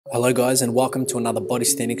Hello guys, and welcome to another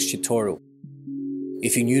Bodysthenics tutorial.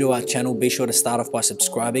 If you're new to our channel, be sure to start off by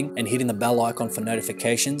subscribing and hitting the bell icon for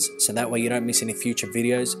notifications so that way you don't miss any future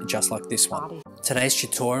videos just like this one. Today's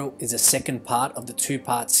tutorial is the second part of the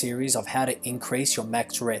two-part series of how to increase your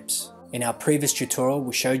max reps. In our previous tutorial,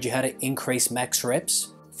 we showed you how to increase max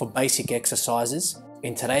reps for basic exercises.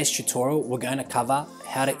 In today's tutorial, we're going to cover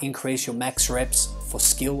how to increase your max reps for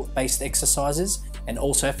skill-based exercises and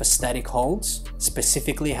also for static holds,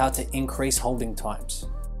 specifically how to increase holding times.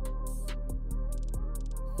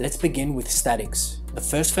 Let's begin with statics. The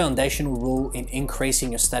first foundational rule in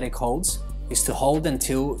increasing your static holds is to hold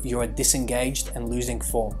until you are disengaged and losing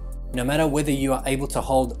form. No matter whether you are able to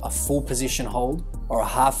hold a full position hold or a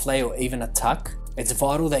half lay or even a tuck, it's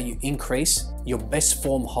vital that you increase your best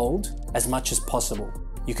form hold as much as possible.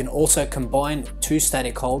 You can also combine two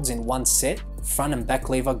static holds in one set. Front and back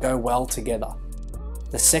lever go well together.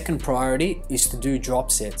 The second priority is to do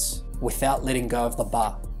drop sets without letting go of the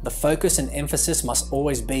bar. The focus and emphasis must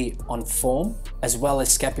always be on form as well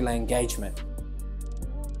as scapular engagement.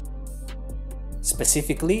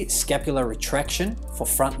 Specifically, scapular retraction for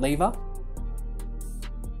front lever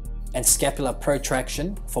and scapular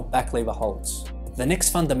protraction for back lever holds. The next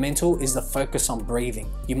fundamental is the focus on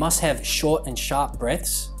breathing. You must have short and sharp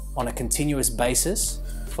breaths on a continuous basis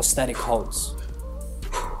for static holds.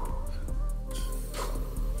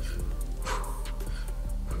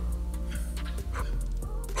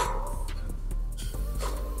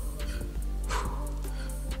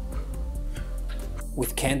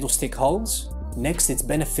 With candlestick holds, next it's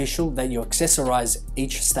beneficial that you accessorize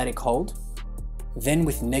each static hold, then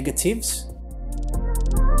with negatives,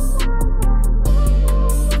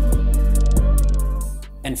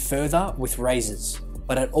 and further with raises,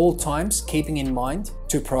 but at all times keeping in mind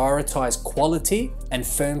to prioritize quality and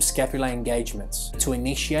firm scapular engagements to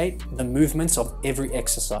initiate the movements of every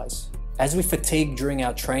exercise. As we fatigue during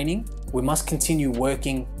our training, we must continue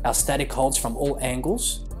working our static holds from all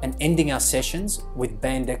angles and ending our sessions with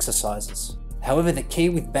band exercises. However, the key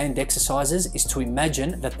with band exercises is to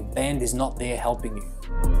imagine that the band is not there helping you.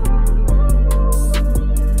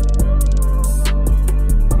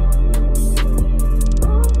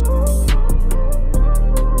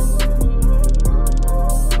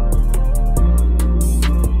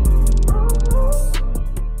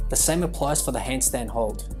 The same applies for the handstand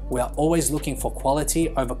hold. We are always looking for quality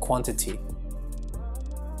over quantity.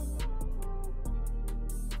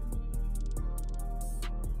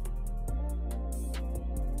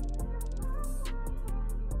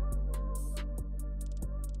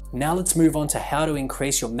 Now let's move on to how to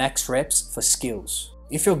increase your max reps for skills.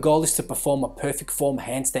 If your goal is to perform a perfect form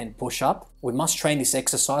handstand push-up, we must train this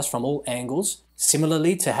exercise from all angles,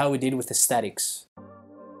 similarly to how we did with the statics.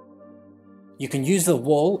 You can use the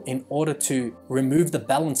wall in order to remove the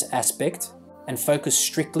balance aspect and focus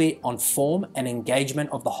strictly on form and engagement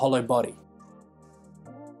of the hollow body.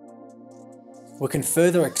 We can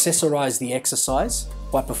further accessorize the exercise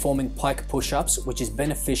by performing pike push-ups, which is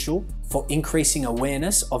beneficial for increasing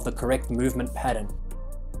awareness of the correct movement pattern.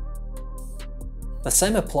 The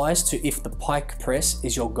same applies to if the pike press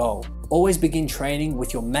is your goal. Always begin training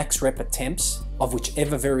with your max rep attempts of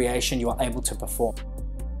whichever variation you are able to perform.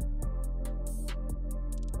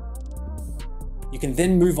 You can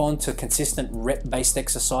then move on to consistent rep-based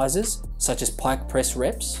exercises such as pike press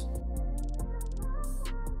reps.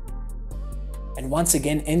 And once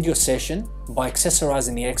again, end your session by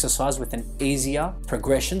accessorizing the exercise with an easier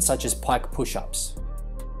progression such as pike push-ups.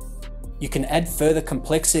 You can add further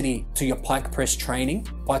complexity to your pike press training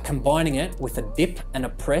by combining it with a dip and a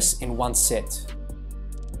press in one set.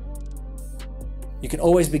 You can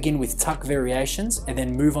always begin with tuck variations and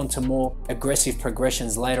then move on to more aggressive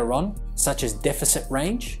progressions later on, such as deficit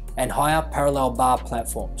range and higher parallel bar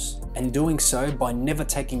platforms, and doing so by never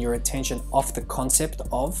taking your attention off the concept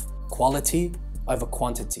of quality over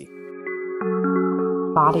quantity.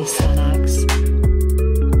 Bodysthenics.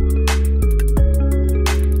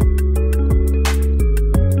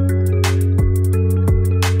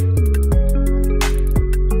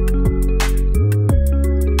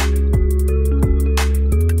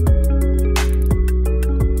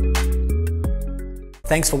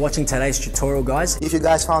 Thanks for watching today's tutorial, guys. If you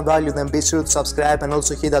guys found value, then be sure to subscribe and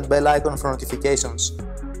also hit that bell icon for notifications.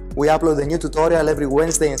 We upload a new tutorial every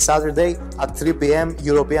Wednesday and Saturday at 3 PM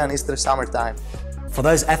European Eastern Summer Time. For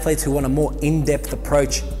those athletes who want a more in-depth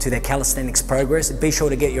approach to their calisthenics progress, be sure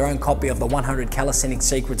to get your own copy of the 100 Calisthenics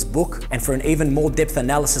Secrets book. And for an even more depth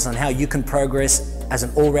analysis on how you can progress as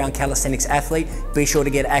an all-round calisthenics athlete, be sure to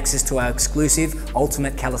get access to our exclusive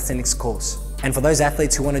Ultimate Calisthenics course. And for those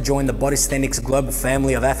athletes who want to join the Bodysthenics global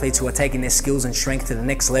family of athletes who are taking their skills and strength to the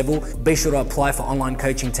next level, be sure to apply for online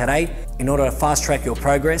coaching today in order to fast track your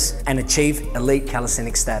progress and achieve elite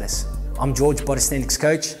calisthenics status. I'm George, Bodysthenics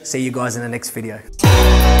coach. See you guys in the next video.